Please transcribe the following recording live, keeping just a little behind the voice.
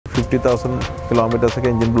50,000 kilometers ഒക്കെ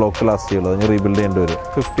engine block last ചെയ്യുള്ളൂ. അതിന് റീബിൽഡ് ചെയ്യേണ്ടി വരും.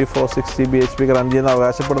 54-60 bhp റൺ ചെയ്യുന്ന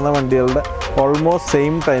അവകാശപ്പെടുന്ന വണ്ടികളുടെ ഓൾമോസ്റ്റ്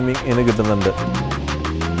സെയിം ടൈമിംഗ് ഇതിന് കിട്ടുന്നുണ്ട്.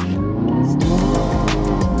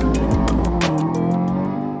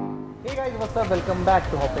 Welcome back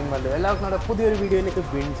to hoping Mallu. എല്ലാവർക്കും നമ്മുടെ പുതിയൊരു വീഡിയോയിലേക്ക്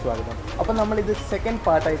വീണ്ടും സ്വാഗതം. അപ്പോൾ നമ്മളിത് സെക്കൻഡ്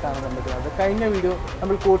പാർട്ടായിട്ടാണ് കണ്ടിട്ടുള്ളത്. കഴിഞ്ഞ വീഡിയോ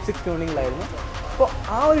നമ്മൾ കോഡ് 6 ട്യൂണിങ്ങിലായിരുന്നു. അപ്പോൾ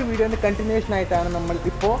ആ ഒരു വീഡിയോൻ്റെ കണ്ടിന്യൂഷൻ ആയിട്ടാണ് നമ്മൾ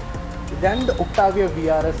ഇപ്പോൾ രണ്ട് ഒക്ടാവിയ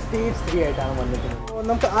VRS സ്റ്റേജ് 3 ആയിട്ടാണ് വന്നിട്ടുള്ളത്. അപ്പോൾ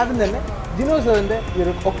നമുക്ക് ആദ്യം തന്നെ ജിനോ സാറിൻ്റെ ഈ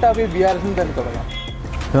ഒരു ഒക്ടാവിയ VRS തന്നെ തുടങ്ങാം.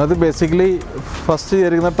 അത് ബേസിക്കലി ഫസ്റ്റ്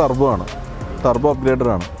ചെയ്തിരിക്കുന്ന ടർബോ ആണ്. ടർബോ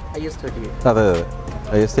അപ്ഗ്രേഡറാണ്. IS38. അതെ അതെ,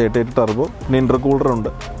 IS38 ടർബോ. പിന്നെ ഇൻ്റർകൂളർ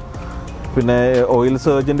ഉണ്ട്. പിന്നെ ഓയിൽ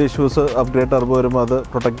സർജിൻ്റെ ഇഷ്യൂസ് അപ്ഗ്രേഡ് ടർബോ വരുമ്പോൾ അത്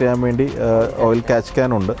പ്രൊട്ടക്ട് ചെയ്യാൻ വേണ്ടി ഓയിൽ ക്യാച്ച്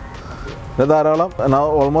ക്യാൻ ഉണ്ട്. ഇത് ധാരാളം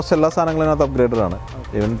ഓൾമോസ്റ്റ് എല്ലാ സാധനങ്ങളും അതിനകത്ത് അപ്ഗ്രേഡറാണ്.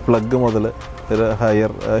 ഈവൻ പ്ലഗ് മുതൽ ഒരു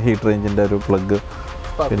ഹയർ ഹീറ്റ് റേഞ്ചിൻ്റെ ഒരു പ്ലഗ്,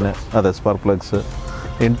 പിന്നെ അതെ സ്പാർക്ക് പ്ലഗ്സ്.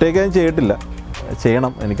 ഇൻടേക്ക് ഞാൻ ചെയ്തിട്ടില്ല,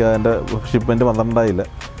 ചെയ്യണം. എനിക്ക് അതിൻ്റെ ഷിപ്മെൻറ്റ് 12 ആയില്ല,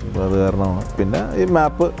 അത് കാരണമാണ്. പിന്നെ ഈ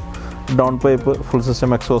മാപ്പ്, down pipe, full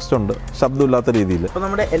system exhaust ഉണ്ട്, ശബ്ദമില്ലാത്ത രീതിയിൽ. അപ്പോൾ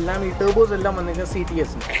നമ്മുടെ എല്ലാം ഈ ടർബോസ് എല്ലാം വന്നിരിക്കുന്നത്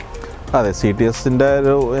CTS. അതെ, CTSൻ്റെ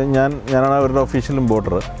ഒരു ഞാനാണ് അവരുടെ ഒഫീഷ്യൽ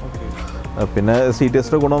ഇമ്പോർട്ടർ. പിന്നെ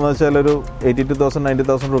CTSയുടെ ഗുണമെന്ന് വെച്ചാൽ ഒരു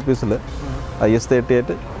 82,000-90,000 rupees IS38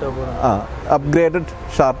 അപ്ഗ്രേഡഡ്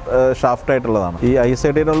ഷാഫ്റ്റ് ആയിട്ടുള്ളതാണ്. ഈ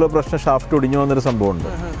IS38 പ്രശ്നം ഷാഫ്റ്റ് ഒടിഞ്ഞു പോകുന്നൊരു സംഭവമുണ്ട്.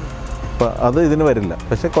 അപ്പോൾ അത് ഇതിന് വരില്ല.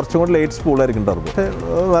 പക്ഷേ കുറച്ചും കൂടി ലേറ്റ് സ്പൂളായിരിക്കും ടർബോ. പക്ഷേ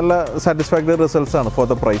നല്ല സാറ്റിസ്ഫാക്ടറി റിസൾട്ട്സ് ആണ് ഫോർ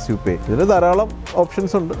ദ പ്രൈസ് യു പേ. ഇതിന് ധാരാളം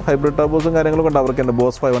ഓപ്ഷൻസ് ഉണ്ട്. ഹൈബ്രിഡ് ടർബോസും കാര്യങ്ങളൊക്കെ ഉണ്ട്. അവർക്ക് എൻ്റെ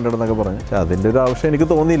ബോസ് 500 എന്നൊക്കെ പറഞ്ഞ്. പക്ഷേ അതിൻ്റെ ഒരു ആവശ്യം എനിക്ക്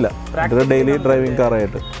തോന്നിയില്ല. ഇതൊരു ഡെയിലി ഡ്രൈവിംഗ്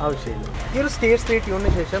കാറായിട്ട് ആവശ്യമില്ല. ഈ ഒരു സ്റ്റേജ് 3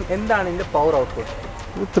 ട്യൂണിന് ശേഷം എന്താണ് ഇതിൻ്റെ power output?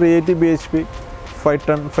 380 bhp,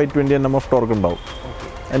 520 Nm of torque ഉണ്ടാവും.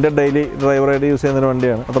 എൻ്റെ ഡെയിലി ഡ്രൈവറായിട്ട് യൂസ് ചെയ്യുന്ന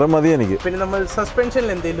വണ്ടിയാണ്. അത്ര മതി എനിക്ക്. പിന്നെ നമ്മൾ സസ്പെൻഷനിൽ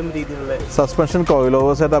എന്തെങ്കിലും രീതിയിലുള്ള സസ്പെൻഷൻ കോയിൽ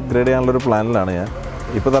ഓവേഴ്സ് ആയിട്ട് അപ്ഗ്രേഡ് ചെയ്യാനുള്ളൊരു പ്ലാനിലാണ് ഞാൻ.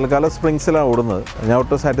 ഇപ്പോൾ തൽക്കാലം സ്പ്രിങ്സിലാണ് ഓടുന്നത്. ഞാൻ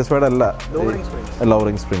ഒട്ടും സാറ്റിസ്ഫൈഡ് അല്ല.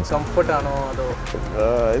 ലോവറിംഗ് സ്പ്രിങ്സ് കംഫർട്ട് ആണോ അതോ?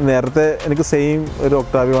 നേരത്തെ എനിക്ക് സെയിം ഒരു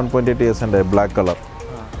ഒക്ടാവിയ 1.8 years ഉണ്ട്, ബ്ലാക്ക് കളർ.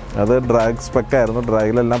 അത് ഡ്രാഗ് സ്പെക്കായിരുന്നു.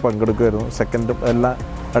 ഡ്രാഗിലെല്ലാം പങ്കെടുക്കുമായിരുന്നു. സെക്കൻഡും എല്ലാം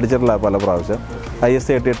അടിച്ചിട്ടില്ല പല പ്രാവശ്യം.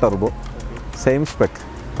 IS38 turbo, same spec.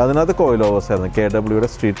 അതിനകത്ത് കോയിൽ ഓവേഴ്സ് ആയിരുന്നു. KWയുടെ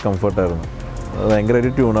സ്ട്രീറ്റ് കംഫർട്ടായിരുന്നു.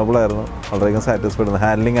 ഭയങ്കരമായിട്ട് ട്യൂണബിൾ ആയിരുന്നു. വളരെയധികം സാറ്റിസ്ഫൈഡ് ആയിരുന്നു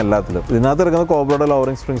ഹാൻഡ്ലിങ് എല്ലാത്തിലും. ഇതിനകത്ത് ഇറങ്ങുന്ന കോബ്രയുടെ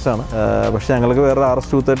ലോവറിംഗ് സ്പ്രിങ്സ് ആണ്. പക്ഷേ ഞങ്ങൾക്ക് വേറെ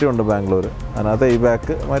Rs230 ഉണ്ട് ബാംഗ്ലൂർ. അതിനകത്ത്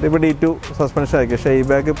ബാക്ക് മറ്റേ ഇപ്പോൾ D2 സസ്പെൻഷൻ ആക്കി. പക്ഷേ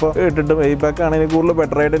ബാക്ക് ഇപ്പോൾ ഇട്ടിട്ടും ബാക്ക് ആണ് എനിക്ക് കൂടുതൽ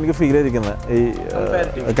ബെറ്റർ ആയിട്ട് എനിക്ക് ഫീൽ ചെയ്തിരിക്കുന്നത് ഈ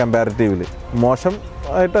കമ്പാരിറ്റീവ്ലി. മോശം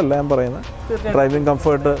ആയിട്ടല്ല ഞാൻ പറയുന്നത്, ഡ്രൈവിംഗ്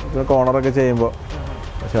കംഫർട്ട്, കോർണറൊക്കെ ചെയ്യുമ്പോൾ.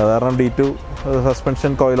 പക്ഷേ അത് കാരണം D2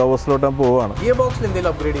 സസ്പെൻഷൻ കോയിൽ ഓവേഴ്സിലോട്ട് ഞാൻ പോവുകയാണ്. ഗിയർ ബോക്സിൽ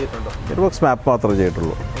എന്തെങ്കിലും അപ്ഗ്രേഡ് ചെയ്തിട്ടുണ്ടോ? ഗിയർ ബോക്സ് മാപ്പ് മാത്രമേ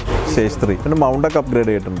ചെയ്തിട്ടുള്ളൂ, സ്റ്റേജ് 3. പിന്നെ മൗണ്ടൊക്കെ അപ്ഗ്രേഡ്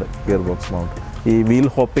ചെയ്തിട്ടുണ്ട്. ഗിയർ ബോക്സ് മൗണ്ട് ഈ വീൽ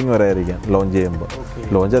ഹോപ്പിംഗ് വരെ ആയിരിക്കാം ലോഞ്ച് ചെയ്യുമ്പോൾ.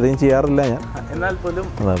 ലോഞ്ച് അധികം ചെയ്യാറില്ല ഞാൻ, എന്നാൽ പോലും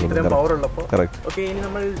പവർ ഉള്ളപ്പോൾ. കറക്റ്റ്. ഇനി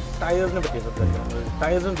നമ്മൾ ടയേഴ്സിനെ പറ്റി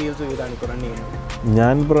ടയേഴ്സും വീൽസും ഏതാണ് ഇപ്പോൾ റൺ ചെയ്യുന്നത്?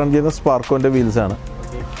 ഞാൻ ഇപ്പോൾ റൺ ചെയ്യുന്ന സ്പാർക്കോൻ്റെ വീൽസാണ്.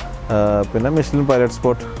 പിന്നെ മിഷലിൻ പൈലറ്റ്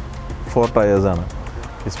സ്പോർട്ട് 4 ടയേഴ്സാണ്.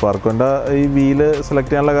 ഈ സ്പാർക്കോൻ്റെ ഈ വീല്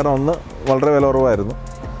സെലക്ട് ചെയ്യാനുള്ള കാരണം ഒന്ന് വളരെ വില കുറവായിരുന്നു.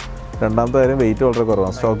 രണ്ടാമത്തെ കാര്യം വെയിറ്റ് വളരെ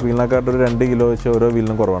കുറവാണ്. സ്റ്റോക്ക് വീലിനെക്കാട്ട് ഒരു 2 കിലോ വെച്ച് ഓരോ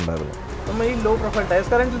വീലിനും കുറവുണ്ടായിരുന്നു. നമ്മൾ ഈ ലോ പ്രൊഫൈൽ ടയർസ്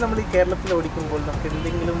കറന്റ് നമ്മൾ ഈ കേരളത്തിൽ ഓടിക്കുമ്പോൾ നമുക്ക്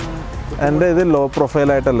എന്തെങ്കിലും എൻ്റെ ഇത് ലോ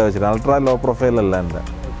പ്രൊഫൈലായിട്ടല്ല വെച്ചിട്ട്, അൾട്രാ ലോ പ്രൊഫൈലല്ല എൻ്റെ.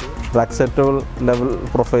 അക്സെപ്റ്റബിൾ ലെവൽ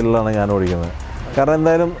പ്രൊഫൈലിലാണ് ഞാൻ ഓടിക്കുന്നത്. കാരണം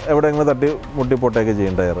എന്തായാലും എവിടെയെങ്കിലും തട്ടി മുട്ടിപ്പൊട്ടൊക്കെ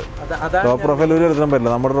ചെയ്യും ടയർ. ലോ പ്രൊഫൈൽ ഒരു എടുത്തിനും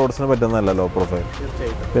പറ്റില്ല, നമ്മുടെ റോഡ്സിന് പറ്റുന്നതല്ല ലോ പ്രൊഫൈൽ.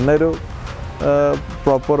 പിന്നെ ഒരു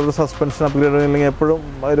പ്രോപ്പർ ഒരു സസ്പെൻഷൻ അപ്ഗ്രേഡ് ഇല്ലെങ്കിൽ എപ്പോഴും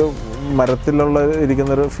ഒരു മരത്തിലുള്ള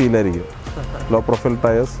ഇരിക്കുന്നൊരു ഫീലായിരിക്കും. ലോ പ്രൊഫൈൽ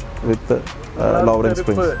ടയേഴ്സ് വിത്ത് ലോവറിംഗ്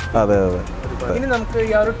സ്പ്രിങ്സ്. അതെ അതെ. ഇനി നമുക്ക്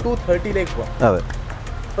ഈ ഒരു 230ലേക്ക് പോകാം. അതെ.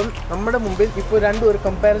 അപ്പം നമ്മുടെ മുമ്പിൽ ഇപ്പോൾ രണ്ടും ഒരു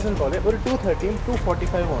കമ്പാരിസൺ പോലെ ഒരു 230ഉം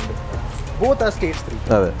 245ഉം ഉണ്ട്. ബോത്ത് ആ സ്റ്റേജ്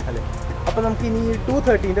 3 അതെ അല്ലേ? അപ്പോൾ നമുക്ക് ഇനി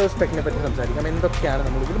 230ൻ്റെ ഒരു സ്പെക്കിനെ പറ്റി സംസാരിക്കാം. എന്തൊക്കെയാണ്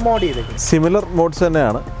നമ്മൾ ഇതിൽ മോഡ് ചെയ്തേക്കുന്നത്? സിമിലർ മോഡ്സ്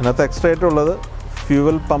തന്നെയാണ്. ഇതിനകത്ത് എക്സ്ട്രാ ആയിട്ടുള്ളത്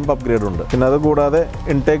ഫ്യൂവൽ പമ്പ് അപ്ഗ്രേഡ് ഉണ്ട്. പിന്നെ അത് കൂടാതെ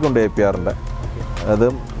ഇൻടേക്ക് ഉണ്ട് APRൻ്റെ. അത്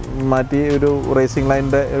മാറ്റി ഒരു റേസിംഗ്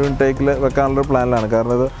ലൈനിൻ്റെ ഒരു ഇൻടേക്കിൽ വെക്കാനുള്ളൊരു പ്ലാനിലാണ്.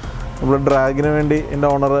 കാരണം ഇത് നമ്മൾ ഡ്രാഗിന് വേണ്ടി എൻ്റെ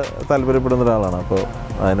ഓണർ താല്പര്യപ്പെടുന്ന ഒരാളാണ്. അപ്പോൾ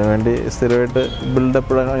അതിന് വേണ്ടി സ്ഥിരമായിട്ട്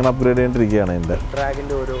ബിൽഡപ്പ് അങ്ങനെ അപ്ഗ്രേഡ് ചെയ്തിരിക്കുകയാണ് എൻ്റെ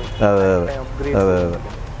ഡ്രാഗിൻ്റെ ഒരു. അതെ അതെ അതെ അതെ.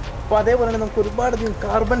 അപ്പോൾ അതേപോലെ തന്നെ നമുക്ക് ഒരുപാട്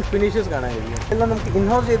കാർബൺ ഫിനിഷസ് കാണാൻ കഴിയും. എല്ലാം നമുക്ക്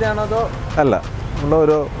ഇൻഹൗസ് ചെയ്താണോ അതോ? അല്ല, നമ്മൾ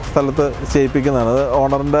ഓരോ സ്ഥലത്ത് ചെയ്യിപ്പിക്കുന്നതാണ്. അത്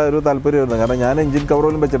ഓണറിൻ്റെ ഒരു താല്പര്യമായിരുന്നു. കാരണം ഞാൻ എഞ്ചിൻ കവർ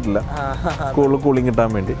പോലും വെച്ചിട്ടില്ല, കൂടുതൽ കൂളിംഗ്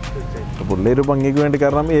കിട്ടാൻ വേണ്ടി. പുള്ളി ഒരു ഭംഗിക്ക് വേണ്ടി.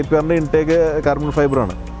 കാരണം APRൻ്റെ ഇൻടേക്ക് കാർബൺ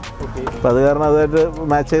ഫൈബറാണ്. അപ്പം അത് കാരണം അതായിട്ട്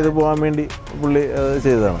മാച്ച് ചെയ്ത് പോകാൻ വേണ്ടി പുള്ളി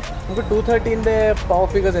ചെയ്തതാണ്. നമുക്ക് 230ൻ്റെ പവർ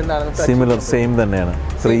ഫിഗേഴ്സ് എന്താണ്? സിമിലർ സെയിം തന്നെയാണ്.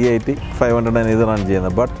 380, 500 ഇത് റൺ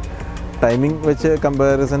ചെയ്യുന്നത്. ബട്ട് ടൈമിംഗ് വെച്ച്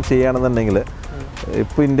കമ്പാരിസൺ ചെയ്യുകയാണെന്നുണ്ടെങ്കിൽ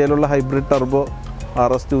ഇപ്പോൾ ഇന്ത്യയിലുള്ള ഹൈബ്രിഡ് ടർബോ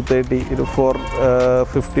Rs230 ഒരു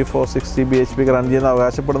 54-60 bhp റൺ ചെയ്യുന്ന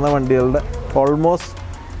അവകാശപ്പെടുന്ന വണ്ടികളുടെ ഓൾമോസ്റ്റ്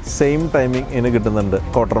സെയിം ടൈമിംഗ് ഇതിന് കിട്ടുന്നുണ്ട്.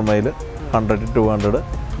 Quarter mile 100 to 200,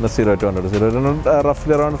 0 to 100. 0 to 100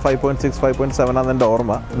 റഫ്ലി around 5.6, 5.7 ആണ് എൻ്റെ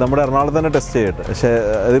ഓർമ്മ. നമ്മുടെ എറണാകുളത്ത് തന്നെ ടെസ്റ്റ് ചെയ്തിട്ട്, പക്ഷേ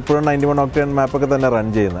അതിപ്പോഴും 91 ഒക്ടേൻ മാപ്പൊക്കെ തന്നെ റൺ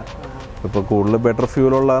ചെയ്യുന്നത്. ഇപ്പോൾ കൂടുതൽ ബെറ്റർ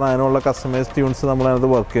ഫ്യൂലുള്ളതാണ്, അതിനുള്ള കസ്റ്റമൈസ് ട്യൂൺസ് നമ്മളതിനകത്ത്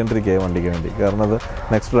വർക്ക് ചെയ്യേണ്ടിരിക്കുക വണ്ടിക്ക് വേണ്ടി. കാരണം അത്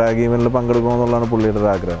നെക്സ്റ്റ് ഡ്രാഗ് ഈവനിൽ പങ്കെടുക്കണമെന്നുള്ളതാണ് പുള്ളിയുടെ ഒരു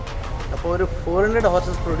ആഗ്രഹം. അപ്പോൾ ഒരു 400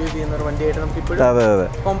 ഹോഴ്സസ് പ്രൊഡ്യൂസ് ചെയ്യുന്ന ഒരു വണ്ടിയായിട്ട് നമുക്ക് ഇപ്പോഴും അതെ അതെ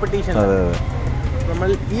കോമ്പറ്റീഷൻ. അതെ അതെ നമ്മൾ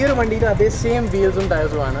ഈ ഒരു വണ്ടിയിൽ അതേ സെയിം വീൽസും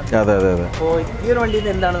ടയർസും ആണ്. അതെ അതെ അതെ. അപ്പോൾ ഈ ഒരു വണ്ടിയിൽ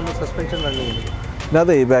എന്താണ് നമ്മൾ സസ്പെൻഷൻ റൺ ചെയ്യുന്നത്?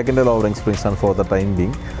 ഇതിനകത്ത് ഈ ബാക്കിൻ്റെ ലോവറിംഗ് സ്പ്രിങ്സ് ആണ് ഫോർ ദ ടൈം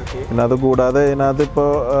ബീങ്. പിന്നെ അത് കൂടാതെ ഇതിനകത്ത് ഇപ്പോൾ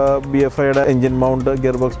BFIയുടെ engine mount,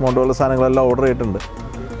 gear box mount പോലുള്ള സാധനങ്ങളെല്ലാം ഓർഡർ ചെയ്തിട്ടുണ്ട്.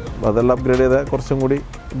 അതെല്ലാം അപ്ഗ്രേഡ് ചെയ്താൽ കുറച്ചും കൂടി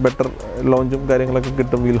ബെറ്റർ ലോഞ്ചും കാര്യങ്ങളൊക്കെ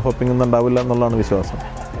കിട്ടും. വീൽ ഹോപ്പിംഗ് ഒന്നും ഉണ്ടാവില്ല എന്നുള്ളതാണ് വിശ്വാസം.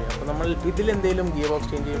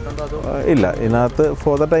 ഇല്ല, ഇതിനകത്ത്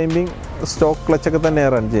ഫോർ ദ ടൈമിങ് സ്റ്റോക്ക് ക്ലച്ചൊക്കെ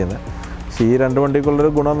തന്നെയാണ് റൺ ചെയ്യുന്നത്. പക്ഷേ ഈ രണ്ട് വണ്ടിക്കുള്ളൊരു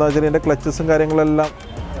ഗുണം എന്ന് വെച്ചാൽ ഇതിൻ്റെ ക്ലച്ചസും കാര്യങ്ങളെല്ലാം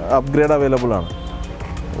അപ്ഗ്രേഡ് അവൈലബിൾ ആണ്.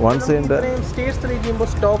 വൺസ് ഇതിൻ്റെ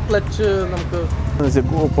സ്റ്റോക്ക് ക്ലച്ച് നമുക്ക്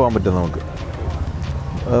പോകാൻ പറ്റും.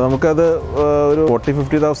 നമുക്കത് ഒരു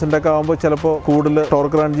 40-50,000 ഒക്കെ ആകുമ്പോൾ ചിലപ്പോൾ കൂടുതൽ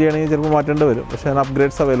ടോർക്ക് റൺ ചെയ്യണമെങ്കിൽ ചിലപ്പോൾ മാറ്റേണ്ടി വരും. പക്ഷേ അതിന്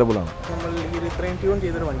അപ്ഗ്രേഡ്സ് അവൈലബിൾ ആണ്. നമ്മൾ ഇത്രയും ട്യൂൺ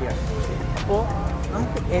ചെയ്തൊരു വണ്ടിയാണ്. അപ്പോൾ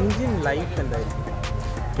നമുക്ക് എൻജിൻ ലൈഫ് എന്തായിരിക്കും?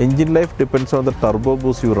 Engine life depends on the turbo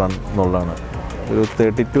boost you run എന്നുള്ളതാണ്. ഒരു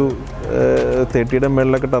 30-30യുടെ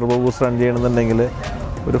മുകളിലൊക്കെ ടർബോ ബൂസ്റ്റ് റൺ ചെയ്യണമെന്നുണ്ടെങ്കിൽ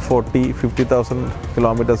ഒരു 40-50,000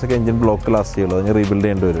 കിലോമീറ്റേഴ്സൊക്കെ എൻജിൻ ബ്ലോക്ക് ലാസ്റ്റ് ചെയ്യുള്ളൂ. അതിന് റീബിൽഡ്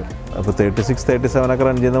ചെയ്യേണ്ടി വരും. അപ്പോൾ 36-37 ഒക്കെ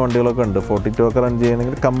റൺ ചെയ്യുന്ന വണ്ടികളൊക്കെ ഉണ്ട്. 42 ഒക്കെ റൺ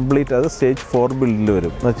ചെയ്യണമെങ്കിൽ കംപ്ലീറ്റ് അത് സ്റ്റേജ് 4 ബിൽഡിൽ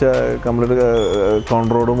വരും. എന്ന് വെച്ചാൽ കംപ്ലീറ്റ്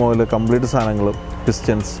കോൺട്രോഡ് മുതൽ കംപ്ലീറ്റ് സാധനങ്ങളും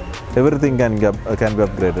pistons everything can be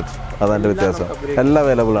upgraded. അതാണ് വ്യത്യാസം. എല്ലാം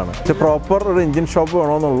അവൈലബിൾ ആണ്. പക്ഷേ പ്രോപ്പർ ഒരു എൻജിൻ ഷോപ്പ്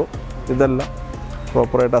വേണമെന്നുള്ളൂ. ഇതെല്ലാം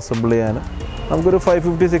പ്രോപ്പറായിട്ട് അസംബിൾ ചെയ്യാൻ നമുക്കൊരു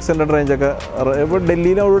 550-600 റേഞ്ചൊക്കെ. ഇപ്പോൾ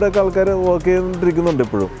ഡൽഹിയിലും അവിടെയൊക്കെ ആൾക്കാർ വർക്ക് ചെയ്തുകൊണ്ടിരിക്കുന്നുണ്ട്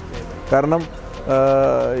ഇപ്പോഴും. കാരണം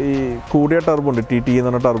ഈ കൂടിയ ടർബോ ഉണ്ട്, TT എന്ന്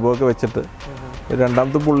പറഞ്ഞ ടർബോ ഒക്കെ വെച്ചിട്ട്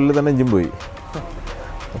രണ്ടാമത്തെ പുള്ളിൽ തന്നെ എഞ്ചിൻ പോയി.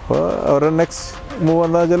 അപ്പോൾ അവരുടെ നെക്സ്റ്റ് മൂവ്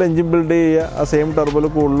എന്താ വെച്ചാൽ എഞ്ചിൻ ബിൽഡ് ചെയ്യുക, ആ സെയിം ടർബോയിൽ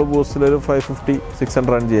കൂടുതൽ ബൂസ്റ്റിൽ ഒരു 550-600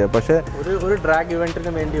 റൺ ചെയ്യുക. പക്ഷേ ഒരു ഡ്രാഗ്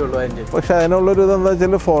ഇവന്റിന് വേണ്ടിയുള്ളൂ എഞ്ചിൻ. പക്ഷേ അതിനുള്ളൊരു ഇതെന്താ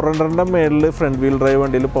വെച്ചാൽ 400ന്റെ മേളിൽ ഫ്രണ്ട് വീൽ ഡ്രൈവ്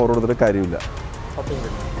വണ്ടിയിൽ പവർ കൊടുത്തിട്ട് കാര്യമില്ല.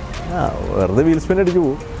 വെറുതെ വീൽ സ്പിൻ അടിച്ച്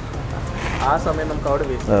പോകും. ആ സമയം നമുക്ക് അവിടെ.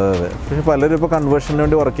 അതെ അതെ. പക്ഷേ പലരും ഇപ്പോൾ കൺവേർഷന്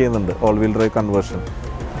വേണ്ടി വർക്ക് ചെയ്യുന്നുണ്ട്. ഓൾ വീൽ ഡ്രൈവ് കൺവേർഷൻ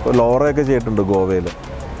ഇപ്പോൾ ലോറയൊക്കെ ചെയ്തിട്ടുണ്ട് ഗോവയിൽ.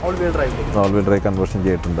 ഓൾ വീൽ ഡ്രൈവ് കൺവേർഷൻ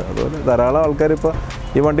ചെയ്തിട്ടുണ്ട്. അതുപോലെ ധാരാളം ആൾക്കാർ ഇപ്പോൾ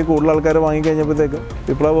ഈ വണ്ടി കൂടുതൽ ആൾക്കാർ വാങ്ങിക്കഴിഞ്ഞപ്പോഴത്തേക്കും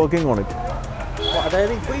people are working on it.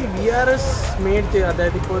 അതായത് ഇപ്പോൾ ഈ VRS മേഡ്,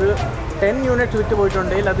 അതായത് ഇപ്പോൾ ഒരു 10 യൂണിറ്റ്സ് വിറ്റ്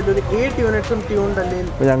പോയിട്ടുണ്ടെങ്കിൽ അതിലൊരു 8 യൂണിറ്റ്സും ട്യൂൺഡ് അല്ലെങ്കിൽ.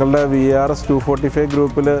 ഇപ്പോൾ ഞങ്ങളുടെ VRS245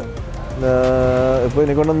 ഗ്രൂപ്പിൽ ഇപ്പോൾ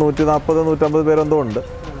എനിക്കൊണ്ട് 140-150 പേരെന്തോ ഉണ്ട്.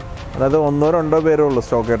 അതായത് 1-2 പേരേ ഉള്ളൂ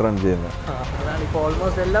സ്റ്റോക്കായിട്ട് റൺ ചെയ്യുന്നത്.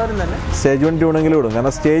 സ്റ്റേജ് 1 ട്യൂണെങ്കിലും ഇടും.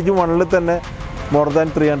 കാരണം സ്റ്റേജ് 1 തന്നെ മോർ ദാൻ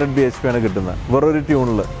 300 bhp ആണ് കിട്ടുന്നത് വേറൊരു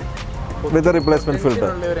ട്യൂണിൽ വിത്ത് റീപ്ലേസ്മെന്റ് ഫിൽറ്റർ.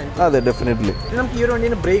 അതെ, ഡെഫിനറ്റ്ലി. നമുക്ക് ഈ ഒരു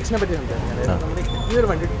വണ്ടിയുടെ ബ്രേക്സിനെ പറ്റി ഈ ഒരു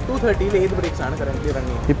വണ്ടി 230 ഏത് ബ്രേക്സ് ആണ് കറന്റ് റൺ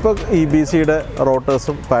ചെയ്യുന്നത്? ഇപ്പോൾ EBCയുടെ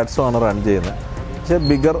റോട്ടേഴ്സും പാഡ്സും ആണ് റൺ ചെയ്യുന്നത്. പക്ഷേ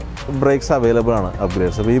ബിഗർ ബ്രേക്സ് അവൈലബിൾ ആണ്,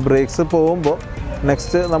 അപ്ഗ്രേഡ്സ്. അപ്പോൾ ഈ ബ്രേക്സ് പോകുമ്പോൾ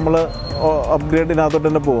നെക്സ്റ്റ് നമ്മൾ അപ്ഗ്രേഡിനകത്തോട്ട്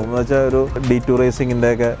തന്നെ പോകും. എന്ന് വെച്ചാൽ ഒരു D2 റേസിങ്ങിൻ്റെ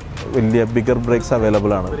ഒക്കെ വലിയ ബിഗർ ബ്രേക്സ്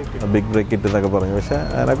അവൈലബിൾ ആണ്, ബിഗ് ബ്രേക്ക് കിറ്റ് എന്നൊക്കെ പറഞ്ഞു. പക്ഷേ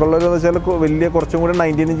അതിനൊക്കെ ഉള്ളൊരു വെച്ചാൽ വലിയ കുറച്ചും കൂടി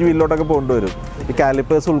 19 ഇഞ്ച് വീലിലോട്ടൊക്കെ പോകേണ്ടി വരും ഈ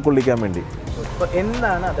കാലിപ്പേഴ്സ് ഉൾക്കൊള്ളിക്കാൻ വേണ്ടി. അപ്പോൾ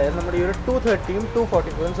എന്താണ്, അതായത് നമ്മുടെ ഈ ഒരു 230-ഉം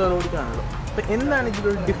 244-ഉം സോലോഡിക്കാണല്ലോ, അപ്പോൾ എന്താണ്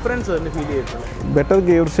ഇതിലൊരു ഡിഫറൻസ് ഫീൽ ചെയ്തിട്ടുള്ളത്? ബെറ്റർ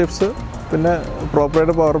ഗിയർ ഷിപ്സ്, പിന്നെ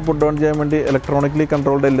പ്രോപ്പറായിട്ട് പവർ പുട്ട് ഓൺ ചെയ്യാൻ വേണ്ടി ഇലക്ട്രോണിക്കലി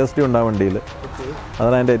കൺട്രോൾഡ് LSD ഉണ്ടാകും വണ്ടിയിൽ.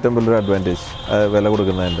 അതാണ് അതിൻ്റെ ഏറ്റവും വലിയൊരു അഡ്വാൻറ്റേജ്, വില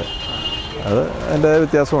കൊടുക്കുന്നതിൻ്റെ. അത് അതിൻ്റെ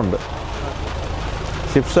വ്യത്യാസമുണ്ട്.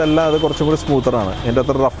 ഷിപ്സ് എല്ലാം അത് കുറച്ചും കൂടി സ്മൂത്തറാണ്, അതിൻ്റെ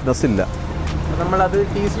അത്ര റഫ്നെസ് ഇല്ല. നമ്മളത്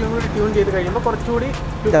TCയും കൂടി ട്യൂൺ ചെയ്ത് കഴിയുമ്പോൾ കുറച്ചുകൂടി.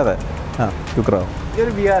 അതെ, ക്വിക്കറാവും. ഈ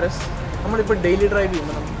ഒരു VRS നമ്മളിപ്പോൾ ഡെയിലി ഡ്രൈവ്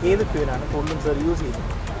ചെയ്യുമ്പോൾ നമുക്ക് ഏത് ഫ്യൂലാണ് കൂടുതലും സാർ യൂസ് ചെയ്യുന്നത്?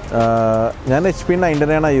 ഞാൻ HP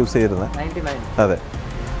 99 യൂസ് ചെയ്തിരുന്നത്. 99? അതെ.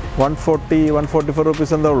 140-144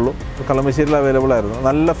 റുപ്പീസ് എന്താ ഉള്ളൂ. കളമശ്ശേരിയിൽ അവൈലബിൾ ആയിരുന്നു.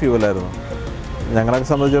 നല്ല ഫ്യൂവലായിരുന്നു. ഞങ്ങളൊക്കെ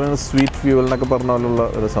സംബന്ധിച്ചിടത്തോളം സ്വീറ്റ് ഫ്യൂവൽ എന്നൊക്കെ പറഞ്ഞ പോലുള്ള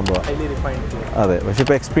ഒരു സംഭവം. അതെ. പക്ഷേ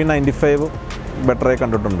ഇപ്പോൾ XP 95 ബെറ്ററായി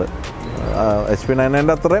കണ്ടിട്ടുണ്ട്. HP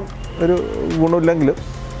 99 അത്രയും ഒരു ഗുണമില്ലെങ്കിലും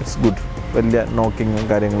ഇറ്റ്സ് ഗുഡ്. വലിയ നോക്കിങ്ങും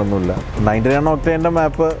കാര്യങ്ങളൊന്നുമില്ല. 99 ഒക്ടേൻ്റെ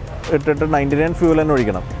മാപ്പ് ഇട്ടിട്ട് 99 ഫ്യൂവൽ തന്നെ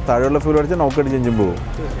ഒഴിക്കണം. താഴെയുള്ള ഫ്യൂവൽ അടിച്ചാൽ നോക്കടിച്ച് എഞ്ചിൻ പോകും.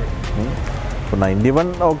 ഇപ്പോൾ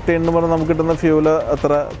 91 ഒക്ടേൻ എന്ന് പറഞ്ഞാൽ നമുക്ക് കിട്ടുന്ന ഫ്യൂവൽ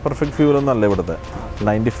അത്ര പെർഫെക്റ്റ് ഫ്യൂവലൊന്നും അല്ല ഇവിടുത്തെ.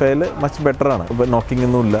 95 മച്ച് ബെറ്ററാണ്. ഇപ്പോൾ നോക്കിംഗ്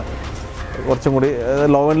ഒന്നുമില്ല. കുറച്ചും കൂടി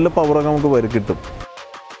ലോ എൻഡിൽ പവറൊക്കെ നമുക്ക് കിട്ടും.